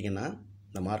தெரிஞ்சுக்கிட்டிங்கன்னா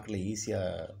இந்த மார்க்கெட்டில்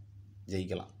ஈஸியாக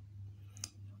ஜெயிக்கலாம்.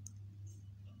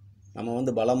 நம்ம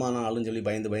வந்து பலமான ஆளுன்னு சொல்லி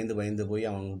பயந்து போய்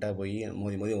அவங்ககிட்ட போய்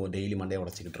மோதி டெய்லி மண்டையை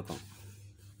உடச்சிக்கிட்டு இருக்கோம்.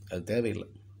 அது தேவையில்லை.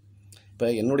 இப்போ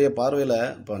என்னுடைய பார்வையில்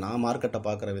இப்போ நான் மார்க்கெட்டை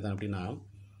பார்க்குற விதம் எப்படின்னா,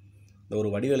 இந்த ஒரு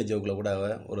வடிவேலு ஜோக்கில் கூட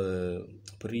ஒரு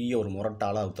பெரிய ஒரு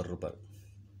முரட்டாளாக ஒருத்தர் இருப்பார்.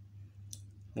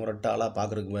 முரட்டாளாக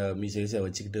பார்க்குறதுக்கு மீசை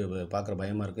வச்சுக்கிட்டு பார்க்குற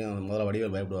பயமாக இருக்குது. முதல்ல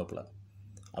வடிவேல் பயப்படுவாப்பில்.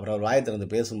 அப்புறம் அவர் வாயை திறந்து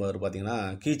பேசும்போது பார்த்தீங்கன்னா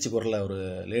கீச்சு குரலில் ஒரு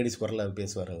லேடிஸ் குரலில்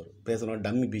பேசுவார். அவர் பேசணும்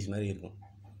டம்மி பீஸ் மாதிரி இருக்கும்.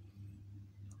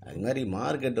 அது மாதிரி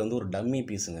மார்க்கெட் வந்து ஒரு டம்மி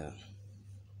பீஸுங்க.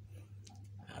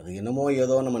 அது என்னமோ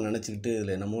ஏதோ நம்ம நினச்சிக்கிட்டு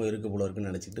இதில் என்னமோ இருக்குது போல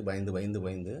இருக்குன்னு நினச்சிக்கிட்டு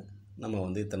பயந்து நம்ம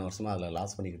வந்து இத்தனை வருஷமாக அதில்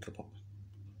லாஸ் பண்ணிக்கிட்டு இருக்கோம்.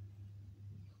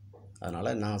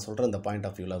 அதனால் நான் சொல்கிற இந்த பாயிண்ட்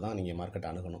ஆஃப் வியூவில் தான் நீங்கள் மார்க்கெட்டை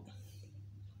அணுகணும்.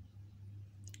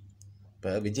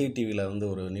 இப்போ விஜய் டிவியில் வந்து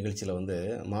ஒரு நிகழ்ச்சியில் வந்து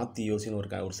மாற்றி யோசின்னு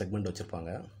ஒரு செக்மெண்ட்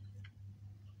வச்சுருப்பாங்க.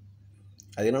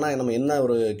 அது என்னென்னா நம்ம என்ன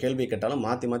ஒரு கேள்வி கேட்டாலும்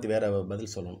மாற்றி வேறு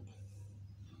பதில் சொல்லணும்.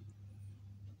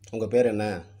 உங்கள் பேர் என்ன?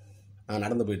 நான்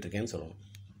நடந்து போயிட்டுருக்கேன்னு சொல்லணும்.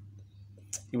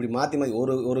 இப்படி மாற்றி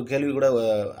ஒரு கேள்வி கூட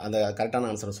அந்த கரெக்டான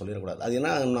ஆன்சரை சொல்லிடக்கூடாது. அது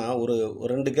என்னன்னா ஒரு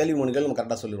 2 கேள்வி 3 கேள்வி நம்ம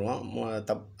கரெக்டாக சொல்லிடுவோம்,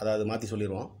 அதாவது மாற்றி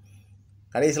சொல்லிடுவோம்.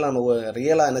 கடைசியில் நம்ம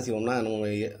ரியலாக என்ன செய்வோம்னா நம்ம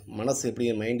மனசு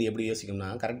மைண்டு எப்படி யோசிக்கும்னா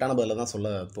கரெக்டான பதில் தான் சொல்ல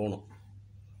தோணும்.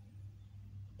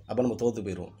 அப்போ நம்ம தோற்று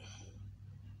போயிடுவோம்.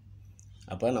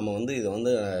 அப்போ நம்ம வந்து இதை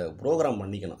வந்து ப்ரோக்ராம்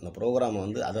பண்ணிக்கணும். அந்த ப்ரோக்ராமை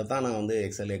வந்து அதை தான் நான் வந்து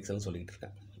எக்ஸல்னு சொல்லிக்கிட்டு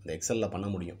இருக்கேன். இந்த எக்ஸலில் பண்ண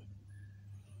முடியும்.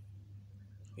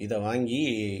 இதை வாங்கி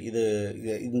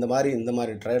இந்த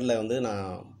மாதிரி ட்ரேடில் வந்து நான்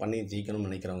பண்ணி ஜெயிக்கணும்னு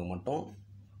நினைக்கிறவங்க மட்டும்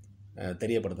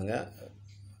தெரியப்படுத்துங்க.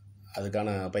 அதுக்கான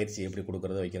பயிற்சி எப்படி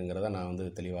கொடுக்குறத வைக்கிறங்கிறத நான் வந்து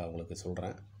தெளிவாக உங்களுக்கு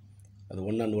சொல்கிறேன். அது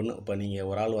ஒன்று இப்போ நீங்கள்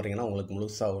ஒரு ஆள் வரீங்கன்னா உங்களுக்கு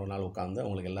முழுசாக ஒரு நாள் உட்காந்து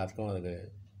அவங்களுக்கு எல்லாத்துக்கும் அதுக்கு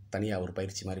தனியாக ஒரு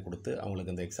பயிற்சி மாதிரி கொடுத்து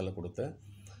அவங்களுக்கு இந்த எக்ஸலை கொடுத்து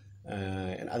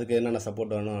அதுக்கு என்னென்ன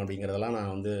சப்போர்ட் வேணும் அப்படிங்கிறதெல்லாம்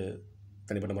நான் வந்து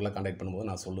தனிப்பட்ட முறையில் கான்டாக்ட் பண்ணும்போது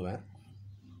நான் சொல்லுவேன்.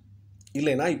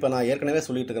 இல்லைன்னா இப்போ நான் ஏற்கனவே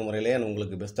சொல்லிகிட்டு இருக்கிற முறையிலே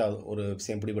உங்களுக்கு பெஸ்ட்டாக ஒரு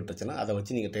விஷயம் பிடிபட்டுச்சுன்னா அதை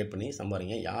வச்சு நீங்கள் ட்ரேட் பண்ணி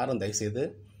சம்பாதிங்க. யாரும் தயவுசெய்து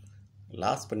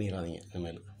லாஸ் பண்ணிடாதீங்க.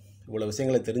 இனிமேல் இவ்வளோ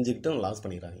விஷயங்களை தெரிஞ்சுக்கிட்டும் லாஸ்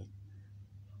பண்ணிடாதீங்க.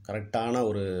 கரெக்டான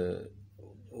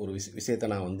ஒரு விஷயத்தை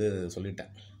நான் வந்து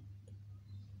சொல்லிட்டேன்.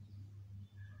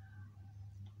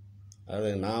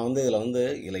 அதாவது நான் வந்து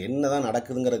இதில் என்ன தான்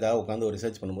நடக்குதுங்கிறதுக்காக உட்காந்து ஒரு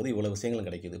ரிசர்ச் பண்ணும்போது இவ்வளோ விஷயங்களும்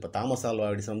கிடைக்கிது. இப்போ தாமஸ் ஆல்வா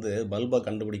எடிசன் வந்து பல்பை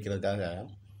கண்டுபிடிக்கிறதுக்காக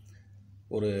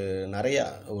ஒரு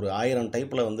 1000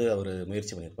 டைப்பில் வந்து அவர்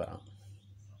முயற்சி பண்ணியிருப்பாராம்.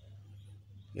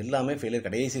 எல்லாமே ஃபெயிலியர்,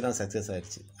 கடைசி தான் சக்ஸஸ்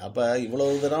ஆகிடுச்சு. அப்போ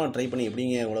இவ்வளவு தூரம் ட்ரை பண்ணி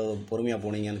எப்படிங்க இவ்வளோ பொறுமையாக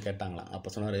போனீங்கன்னு கேட்டாங்களாம்.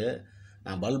 அப்போ சொன்னார்,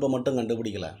 நான் பல்பை மட்டும்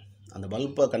கண்டுபிடிக்கல, அந்த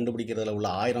பல்பை கண்டுபிடிக்கிறதுல உள்ள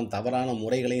 1000 தவறான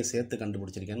முறைகளையும் சேர்த்து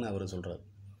கண்டுபிடிச்சிருக்கேன்னு அவர் சொல்கிறார்.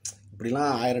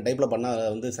 இப்படிலாம் 1000 டைப்பில் பண்ணால்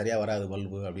வந்து சரியாக வராது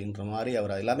பல்பு அப்படின்ற மாதிரி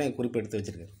அவர் எல்லாமே குறிப்பு எடுத்து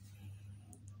வச்சுருக்காரு.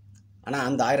 ஆனால்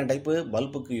அந்த 1000 டைப்பு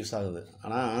பல்புக்கு யூஸ் ஆகுது.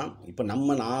 ஆனால் இப்போ நான்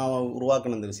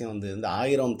உருவாக்கின இந்த விஷயம் வந்து இந்த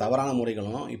 1000 தவறான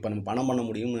முறைகளும் இப்போ நம்ம பணம் பண்ண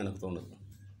முடியும்னு எனக்கு தோணுது.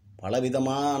 பல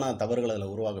விதமான தவறுகளை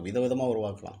அதில் விதவிதமாக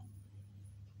உருவாக்கலாம்.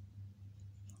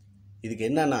 இதுக்கு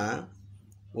என்னென்னா,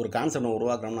 ஒரு கான்செப்ட் நம்ம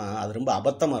உருவாக்கணும்னா அது ரொம்ப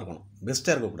அபத்தமாக இருக்கணும்,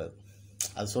 பெஸ்ட்டாக இருக்கக்கூடாது.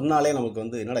 அது சொன்னாலே நமக்கு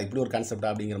வந்து என்னடா இப்படி ஒரு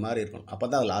கான்செப்டா அப்படிங்கிற மாதிரி இருக்கணும். அப்போ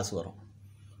தான் அது லாஸ் வரும்.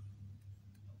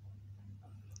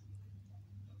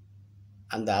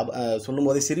 அந்த சொல்லும்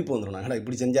போதே சிரிப்பு வந்துடும். ஏன்னா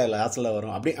இப்படி செஞ்சால் லாஸில்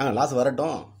வரும் அப்படி லாஸ்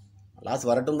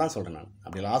வரட்டும் தான் சொல்கிறேன் நான்.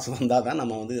 அப்படி லாஸ் வந்தால் தான்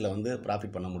நம்ம வந்து இதில் வந்து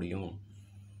ப்ராஃபிட் பண்ண முடியும்.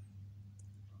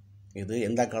 இது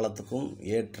எந்த காலத்துக்கும்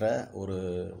ஏற்ற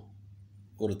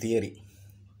ஒரு தியரி.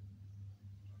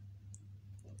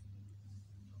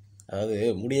 அதாவது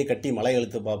முடியை கட்டி மலை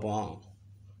இழுத்து பார்ப்போம்,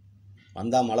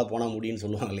 வந்தால் மழை போனால் முடின்னு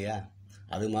சொல்லுவாங்க இல்லையா,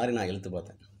 அது மாதிரி நான் இழுத்து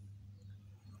பார்த்தேன்.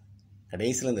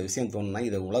 கடைசியில் இந்த விஷயம் தோணுனா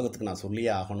இதை உலகத்துக்கு நான்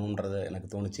சொல்லியே ஆகணுன்றது எனக்கு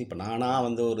தோணுச்சு. இப்போ நானாக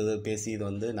வந்து ஒரு இது பேசி இது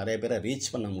வந்து நிறைய பேரை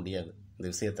ரீச் பண்ண முடியாது இந்த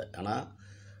விஷயத்தை. ஆனால்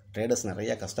ட்ரேடர்ஸ்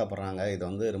நிறையா கஷ்டப்படுறாங்க. இதை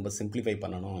வந்து ரொம்ப சிம்பிளிஃபை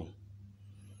பண்ணணும்.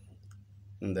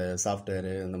 இந்த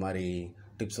சாஃப்ட்வேரு இந்த மாதிரி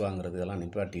டிப்ஸ் வாங்குறது இதெல்லாம்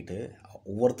நிப்பாட்டிட்டு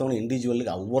ஒவ்வொருத்தவங்களும்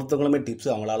இண்டிவிஜுவலுக்கு ஒவ்வொருத்தவங்களுமே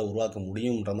டிப்ஸ் அவங்களால உருவாக்க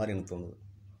முடியுன்ற மாதிரி எனக்கு தோணுது.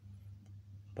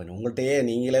 இப்போ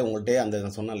உங்கள்கிட்டயே அந்த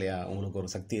நான் சொன்னேன் இல்லையா, உங்களுக்கு ஒரு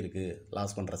சக்தி இருக்குது,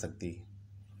 லாஸ் பண்ணுற சக்தி.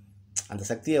 அந்த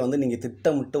சக்தியை வந்து நீங்கள்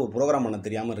திட்டமிட்டு ஒரு ப்ரோக்ராம் பண்ண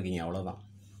தெரியாமல் இருக்கீங்க, அவ்வளோதான்.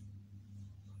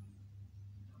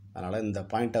 அதனால் இந்த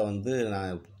பாயிண்ட்டை வந்து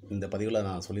நான் இந்த பதிவில்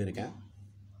நான் சொல்லியிருக்கேன்.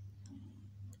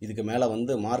 இதுக்கு மேலே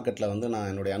வந்து மார்க்கெட்டில் வந்து நான்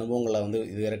என்னுடைய அனுபவங்களை வந்து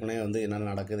இது ஏற்கனவே வந்து என்னென்ன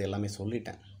நடக்குது எல்லாமே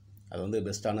சொல்லிட்டேன். அது வந்து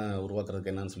பெஸ்ட்டான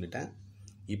உருவாக்குறதுக்கு என்னன்னு சொல்லிட்டேன்.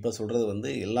 இப்போ சொல்கிறது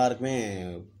வந்து எல்லாருக்குமே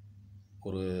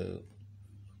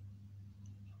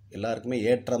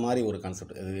ஏற்ற மாதிரி ஒரு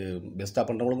கான்செப்ட். இது பெஸ்ட்டாக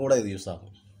பண்ணுறவங்களுக்கும் கூட இது யூஸ்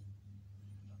ஆகும்.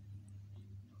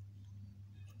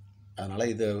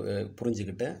 அதனால் இதை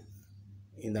புரிஞ்சுக்கிட்டு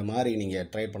இந்த மாதிரி நீங்கள்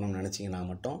ட்ரை பண்ணணும்னு நினச்சிங்கன்னா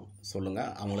மட்டும்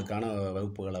சொல்லுங்கள். அவங்களுக்கான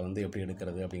வகுப்புகளை வந்து எப்படி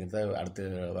எடுக்கிறது அப்படிங்கிறத அடுத்து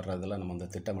வர்றதில் நம்ம வந்து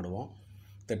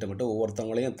திட்டமிட்டு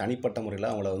ஒவ்வொருத்தவங்களையும் தனிப்பட்ட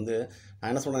முறையில் அவங்கள வந்து நான்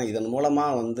என்ன சொல்கிறேன், இதன்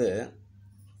மூலமாக வந்து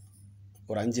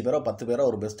ஒரு 5 பேரோ 10 பேரோ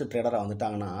ஒரு பெஸ்ட்டு ட்ரேடராக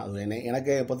வந்துட்டாங்கன்னா அது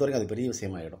எனக்கு பொறுத்த வரைக்கும் அது பெரிய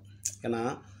விஷயமாகிடும். ஏன்னா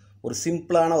ஒரு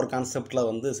சிம்பிளான ஒரு கான்செப்டில்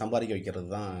வந்து சம்பாதிக்க வைக்கிறது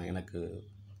தான் எனக்கு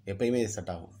எப்பயுமே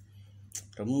செட் ஆகும்.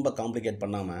 ரொம்ப காம்ப்ளிகேட்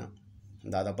பண்ணாமல்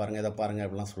இந்த இதை பாருங்கள்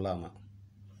அப்படிலாம் சொல்லாமல்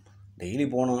டெய்லி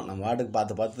போகணும். நம்ம வாட்டுக்கு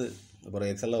பார்த்து இப்போ ஒரு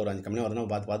எக்ஸலில் ஒரு 5 கம்பெனி வருதுன்னா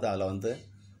பார்த்து அதில் வந்து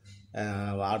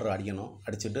ஆர்டர்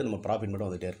அடிச்சுட்டு நம்ம ப்ராஃபிட் மட்டும்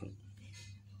வந்துகிட்டே இருக்கணும்.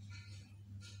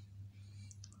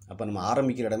 அப்போ நம்ம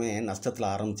ஆரம்பிக்கிற இடமே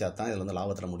நஷ்டத்தில் ஆரம்பித்தா தான் இதில் வந்து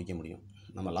லாபத்தில் முடிக்க முடியும்.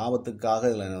 நம்ம லாபத்துக்காக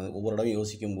இதில் ஒவ்வொரு இடமும்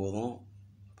யோசிக்கும் போதும்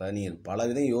இப்போ நீங்கள் பல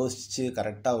விதம் யோசித்து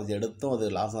கரெக்டாக எடுத்தும் அது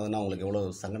லாஸ் ஆகுதுன்னா உங்களுக்கு எவ்வளோ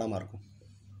சங்கடமாக இருக்கும்.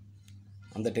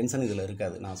 அந்த டென்ஷன் இதில்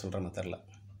இருக்காது நான் சொல்கிற மெத்தடில்.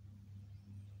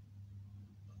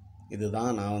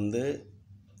 இதுதான் நான் வந்து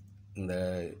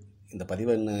இந்த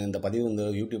பதிவு இந்த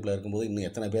யூடியூப்பில் இருக்கும்போது இன்னும்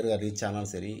எத்தனை பேர் ரீச்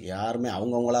ஆனாலும் சரி, யாருமே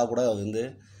அவங்கவுங்களா கூட அது வந்து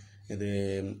இது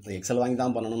எக்ஸல் வாங்கி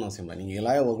தான் பண்ணணும்னு அவசியம் இல்லை. நீங்கள்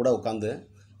எல்லாம் கூட உட்காந்து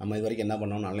நம்ம இது வரைக்கும் என்ன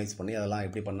பண்ணணும்னு அனலைஸ் பண்ணி அதெல்லாம்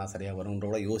எப்படி பண்ணால் சரியாக வரும்ன்ற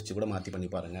கூட யோசித்து கூட மாற்றி பண்ணி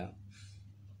பாருங்கள்.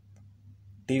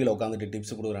 டிவியில் உட்காந்துட்டு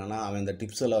டிப்ஸ் கொடுக்குறாங்கன்னா அவன் இந்த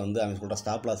டிப்ஸில் வந்து அவன் சொல்கிற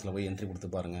ஸ்டாப் லாஸில் போய் என்ட்ரி கொடுத்து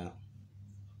பாருங்கள்.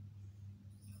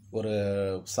 ஒரு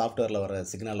சாஃப்ட்வேரில் வர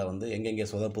சிக்னலில் வந்து எங்கெங்கே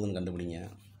சொதப்புதுன்னு கண்டுபிடிங்க.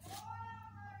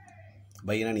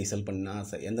 பையனா நீ செல்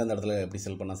பண்ணால் எந்தெந்த இடத்துல எப்படி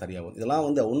செல் பண்ணால் சரியாகும். இதெல்லாம்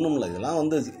வந்து ஒன்றும் இல்லை. இதெல்லாம்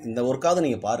வந்து இந்த ஒர்க்காவது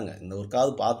நீங்கள் பாருங்கள். இந்த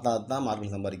ஒர்க்காவது பார்த்தா தான்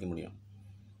மார்க்கெட் சம்பாதிக்க முடியும்.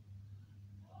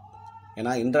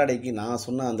 ஏன்னா இன்ட்ராடேக்கு நான்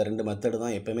சொன்ன அந்த 2 மெத்தடு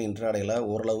தான் எப்போயுமே இன்ட்ராடேயில்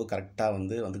ஓரளவு கரெக்டாக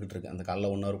வந்துக்கிட்டு இருக்கு. அந்த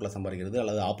காலைல 1 ஹவருக்குள்ளே சம்பாதிக்கிறது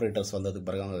அல்லது ஆப்ரேட்டர்ஸ் வந்ததுக்கு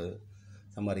பிறகு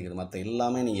சம்பாதிக்கிறது. மற்ற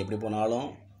எல்லாமே நீங்கள் எப்படி போனாலும்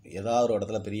ஏதாவது ஒரு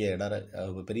இடத்துல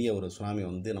பெரிய ஒரு சுனாமி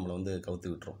வந்து நம்மளை வந்து கவுத்து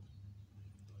விட்டுரும்.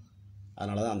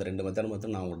 அதனால தான் அந்த 2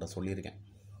 மெத்தடு நான் உங்கள்கிட்ட சொல்லியிருக்கேன்.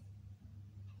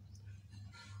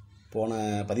 போன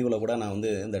பதிவில் கூட நான்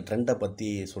வந்து இந்த ட்ரெண்டை பற்றி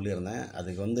சொல்லியிருந்தேன்.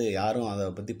 அதுக்கு வந்து யாரும் அதை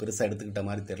பற்றி பெருசாக எடுத்துக்கிட்ட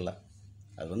மாதிரி தெரில.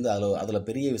 அது வந்து அதில்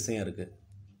பெரிய விஷயம் இருக்குது,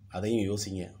 அதையும்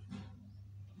யோசிங்க.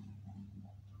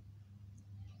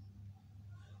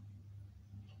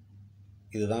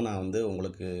 இதுதான் நான் வந்து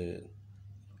உங்களுக்கு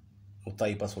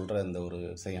முத்தாய்ப்பாக சொல்கிற இந்த ஒரு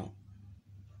விஷயம்.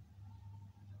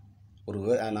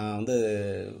 நான் வந்து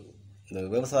இந்த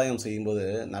விவசாயம் செய்யும்போது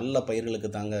நல்ல பயிர்களுக்கு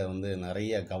தாங்க வந்து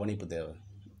நிறைய கவனிப்பு தேவை.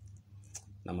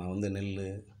 நம்ம வந்து நெல்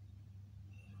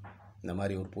இந்த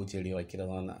மாதிரி ஒரு பூச்செடி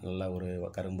வைக்கிறதும் நல்ல ஒரு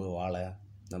கரும்பு வாழை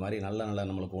இந்த மாதிரி நல்ல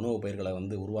நம்மளுக்கு உணவு பயிர்களை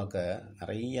வந்து உருவாக்க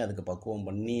நிறைய அதுக்கு பக்குவம்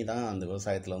பண்ணி தான் அந்த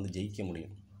விவசாயத்தில் வந்து ஜெயிக்க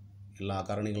முடியும். எல்லா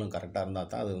காரணிகளும் கரெக்டாக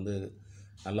இருந்தால் தான் அது வந்து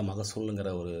நல்ல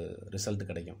மகசூலுங்கிற ஒரு ரிசல்ட்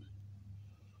கிடைக்கும்.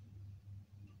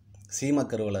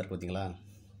 சீமக்கருவில் இருக்குது பார்த்திங்களா,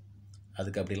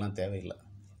 அதுக்கு அப்படிலாம் தேவையில்லை.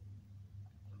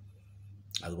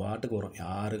 அது பாட்டுக்கு வரும்.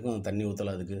 யாருக்கும் தண்ணி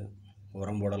ஊற்றலை, அதுக்கு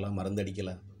உரம் போடலை, மருந்து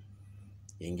அடிக்கலை,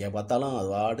 எங்கே பார்த்தாலும் அது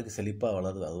பாட்டுக்கு செழிப்பாக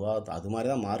வளருது. அது மாதிரி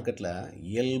தான் மார்க்கெட்டில்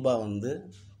இயல்பாக வந்து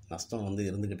நஷ்டம் வந்து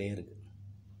இருந்துக்கிட்டே இருக்குது.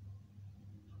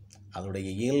 அதோடைய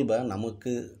இயல்பை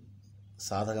நமக்கு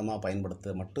சாதகமாக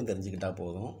பயன்படுத்த மட்டும் தெரிஞ்சுக்கிட்டால்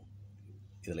போதும்.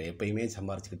 இதில் எப்பயுமே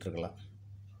சம்பாரிச்சிக்கிட்டு இருக்கலாம்.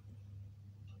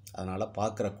 அதனால்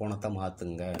பார்க்குற கோணத்தை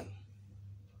மாற்றுங்க.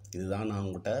 இதுதான் நான்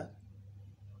உங்கள்கிட்ட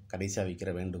கடைசியாக வைக்கிற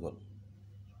வேண்டுகோள்.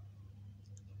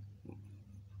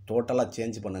 டோட்டலாக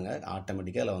சேஞ்ச் பண்ணுங்கள்.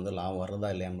 ஆட்டோமேட்டிக்காக அதில் வந்து லாபம் வர்றதா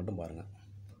இல்லையான்னு மட்டும் பாருங்கள்.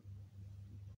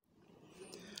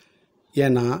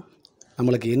 ஏன்னா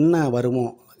நம்மளுக்கு என்ன வருமோ,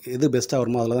 எது பெஸ்ட்டாக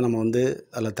வருமோ அதில் தான் நம்ம வந்து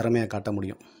அதில் திறமையை காட்ட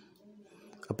முடியும்.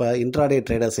 அப்போ இன்ட்ராடே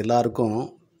ட்ரேடர்ஸ் எல்லாருக்கும்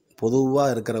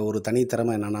பொதுவாக இருக்கிற ஒரு தனி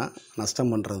திறமை என்னென்னா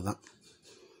நஷ்டம் பண்ணுறது தான்.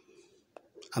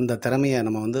 அந்த திறமையை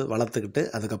நம்ம வந்து வளர்த்துக்கிட்டு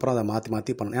அதுக்கப்புறம் அதை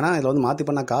மாற்றி பண்ணணும். ஏன்னா இதில் வந்து மாற்றி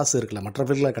பண்ணால் காசு இருக்குல்ல, மற்ற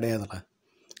ஃபீல்டில் கிடையாதுல்ல,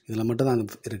 இதில் மட்டும்தான்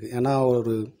இருக்குது. ஏன்னா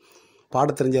ஒரு பாட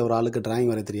தெரிஞ்ச ஒரு ஆளுக்கு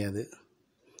டிராயிங் வரைய தெரியாது,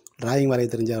 டிராயிங் வரைய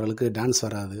தெரிஞ்ச ஆளுக்கு டான்ஸ்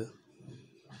வராது,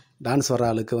 டான்ஸ் வர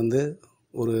ஆளுக்கு வந்து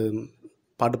ஒரு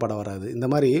பாட்டு பாட வராது. இந்த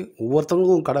மாதிரி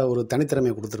ஒவ்வொருத்தவங்களுக்கும் ஒரு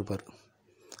தனித்திறமையை கொடுத்துருப்பார்.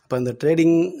 இப்போ இந்த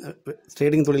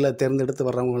ட்ரேடிங் தொழிலை தேர்ந்தெடுத்து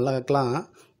வர்றவங்களுக்கெல்லாம்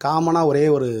காமனாக ஒரே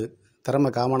ஒரு திறமை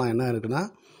காமனாக என்ன இருக்குன்னா,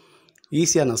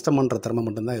 ஈஸியாக நஷ்டம் பண்ணுற திறமை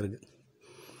மட்டும்தான் இருக்குது.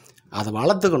 அதை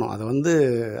வளர்த்துக்கணும்.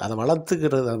 அதை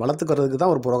வளர்த்துக்கிறதுக்கு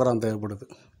தான் ஒரு ப்ரோக்ராம் தேவைப்படுது.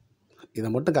 இதை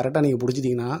மட்டும் கரெக்டாக நீங்கள்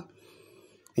பிடிச்சிட்டிங்கன்னா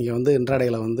நீங்கள் வந்து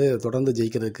இன்ட்ராடேயில் வந்து தொடர்ந்து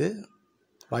ஜெயிக்கிறதுக்கு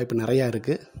வாய்ப்பு நிறையா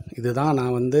இருக்குது. இதுதான்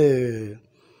நான் வந்து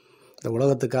இந்த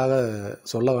உலகத்துக்காக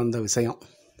சொல்ல வந்த விஷயம்.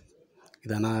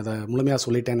 நான் அதை முழுமையாக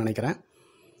சொல்லிட்டேன்னு நினைக்கிறேன்.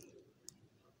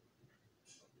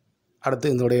 அடுத்து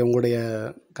உங்களுடைய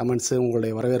கமெண்ட்ஸு,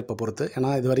 உங்களுடைய வரவேற்பை பொறுத்து. ஏன்னா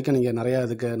இது வரைக்கும் நீங்கள் நிறைய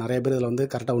பேர் இதில் வந்து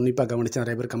கரெக்டாக உன்னிப்பாக கவனித்து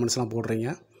நிறைய பேர் கமெண்ட்ஸ்லாம் போடுறீங்க.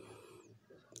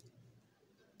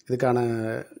 இதுக்கான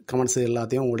கமெண்ட்ஸ்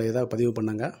எல்லாத்தையும் உங்களுடைய இதை பதிவு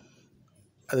பண்ணுங்கள்.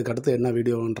 அதுக்கடுத்து என்ன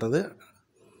வீடியோன்றது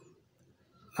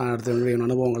நான் அடுத்த என்னுடைய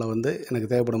அனுபவங்களை வந்து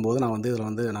எனக்கு தேவைப்படும் போது நான் வந்து இதில்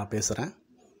வந்து நான் பேசுகிறேன்.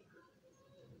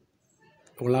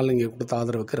 இவ்வளோ நாள் நீங்கள் கொடுத்த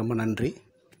ஆதரவுக்கு ரொம்ப நன்றி.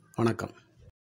 வணக்கம்.